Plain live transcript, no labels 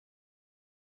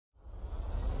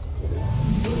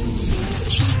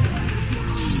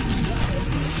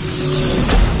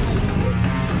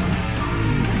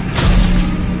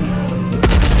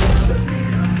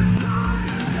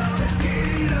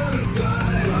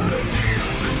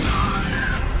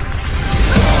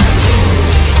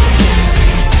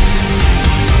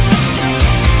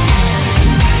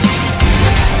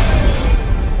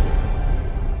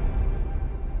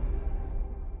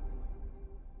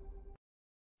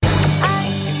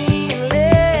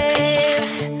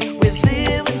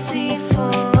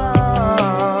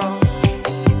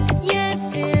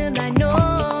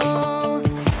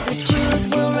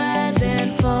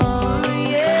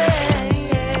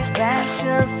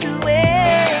the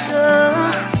way it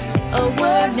goes. A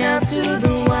word now to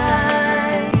the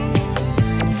wise.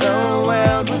 The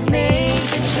world was made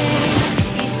to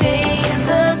change. Each day is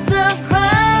a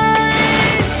surprise.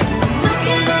 I'm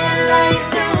looking at life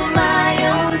through my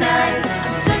own eyes.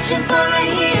 I'm searching for a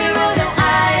hero to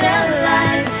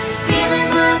idolize. Feeling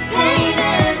the pain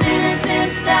as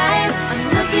innocence dies. I'm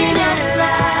looking at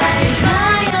life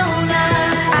my own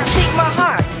eyes. I take my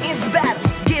heart into battle,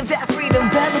 give that freedom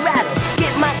rattle rattle.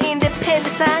 Get my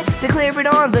independent sign, declare it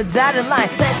on the dotted line.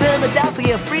 Let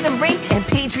Philadelphia freedom ring and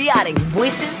patriotic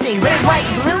voices sing. Red, white,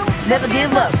 blue, never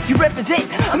give up. You represent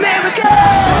America.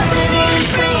 Hoping and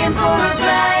praying for a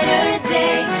brighter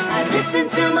day. I listen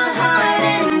to my heart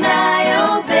and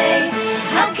I obey.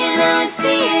 How can I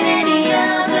see it any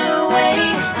other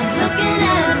way? I'm looking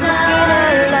at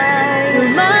life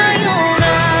with my own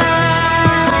eyes.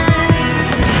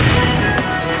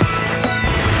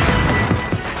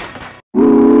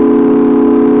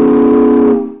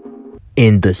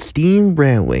 In the steam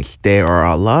railways, there are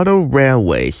a lot of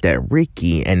railways that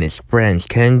Ricky and his friends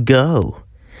can go.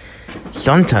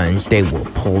 Sometimes they will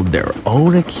pull their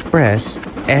own express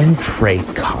and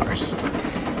freight cars,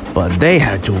 but they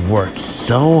had to work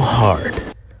so hard,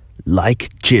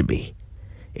 like Jimmy.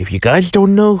 If you guys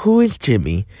don't know who is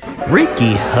Jimmy,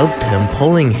 Ricky helped him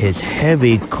pulling his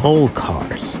heavy coal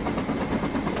cars.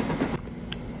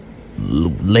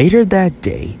 Later that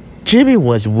day, Jimmy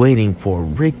was waiting for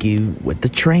Ricky with the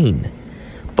train,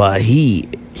 but he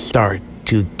started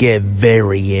to get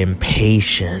very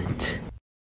impatient.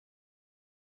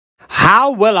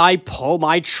 How will I pull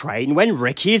my train when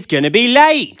Ricky is gonna be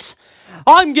late?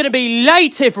 I'm gonna be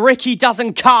late if Ricky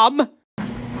doesn't come!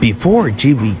 Before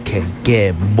Jimmy can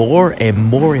get more and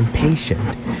more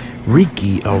impatient,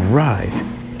 Ricky arrived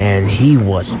and he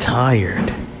was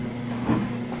tired.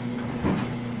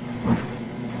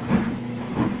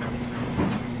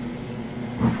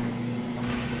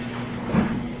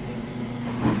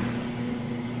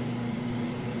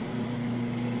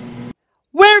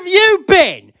 Where have you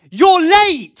been? You're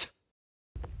late!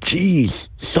 Jeez,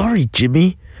 sorry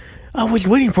Jimmy. I was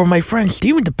waiting for my friend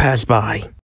Steven to pass by.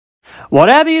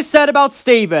 Whatever you said about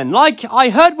Steven, like I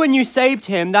heard when you saved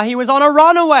him that he was on a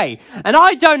runaway, and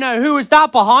I don't know who was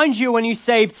that behind you when you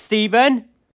saved Steven.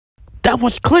 That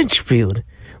was Clinchfield.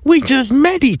 We just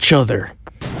met each other.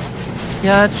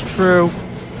 Yeah, that's true.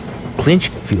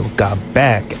 Clinchfield got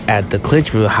back at the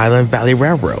Clinchfield Highland Valley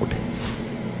Railroad.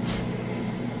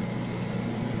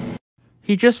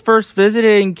 He just first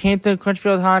visited and came to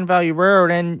Clinchfield Highland Valley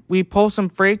Railroad, and we pulled some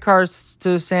freight cars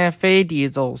to Santa Fe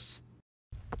diesels.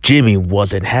 Jimmy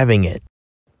wasn't having it.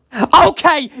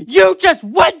 Okay, you just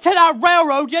went to that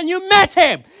railroad and you met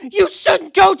him! You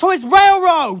shouldn't go to his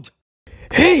railroad!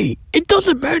 Hey, it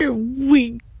doesn't matter.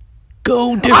 We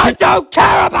go different... I don't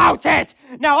care about it!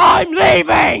 Now I'm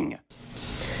leaving!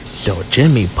 So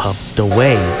Jimmy puffed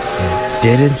away and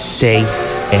didn't say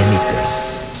anything.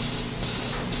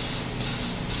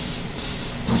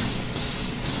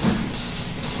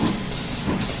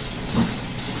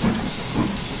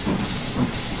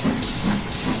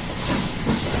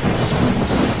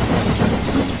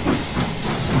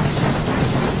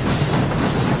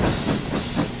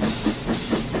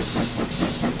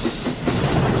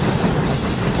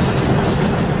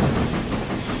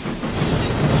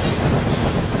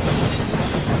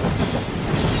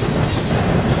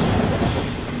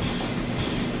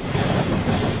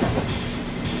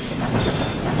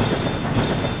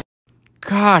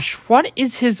 Gosh, what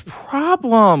is his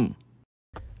problem?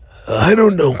 I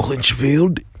don't know,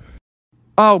 Clinchfield.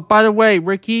 Oh, by the way,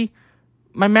 Ricky,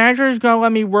 my manager is going to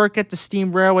let me work at the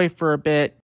steam railway for a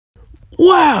bit.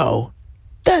 Wow,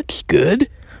 that's good.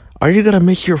 Are you gonna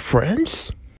miss your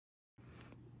friends?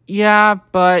 Yeah,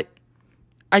 but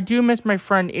I do miss my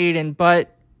friend Aiden,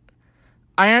 but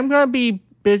I am going to be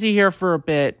busy here for a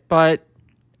bit, but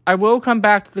I will come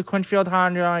back to the Clinchfield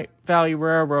Highland Valley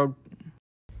Railroad.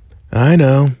 I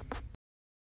know.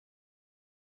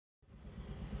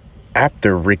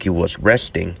 After Ricky was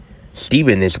resting,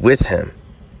 Steven is with him.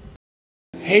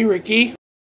 Hey, Ricky.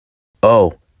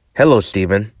 Oh, hello,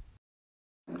 Steven.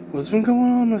 What's been going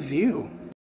on with you?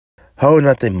 Oh,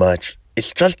 nothing much.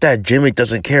 It's just that Jimmy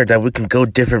doesn't care that we can go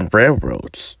different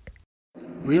railroads.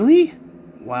 Really?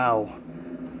 Wow.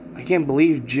 I can't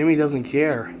believe Jimmy doesn't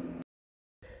care.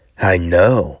 I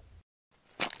know.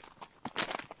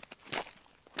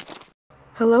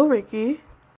 Hello, Ricky.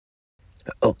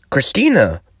 Oh,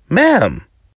 Christina, ma'am.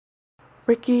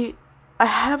 Ricky, I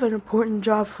have an important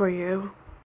job for you.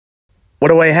 What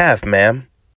do I have, ma'am?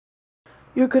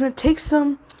 You're gonna take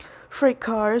some freight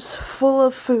cars full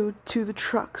of food to the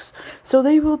trucks, so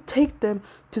they will take them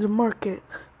to the market,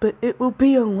 but it will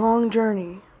be a long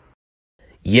journey.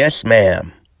 Yes,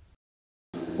 ma'am.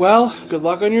 Well, good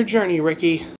luck on your journey,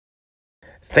 Ricky.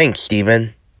 Thanks,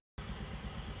 Steven.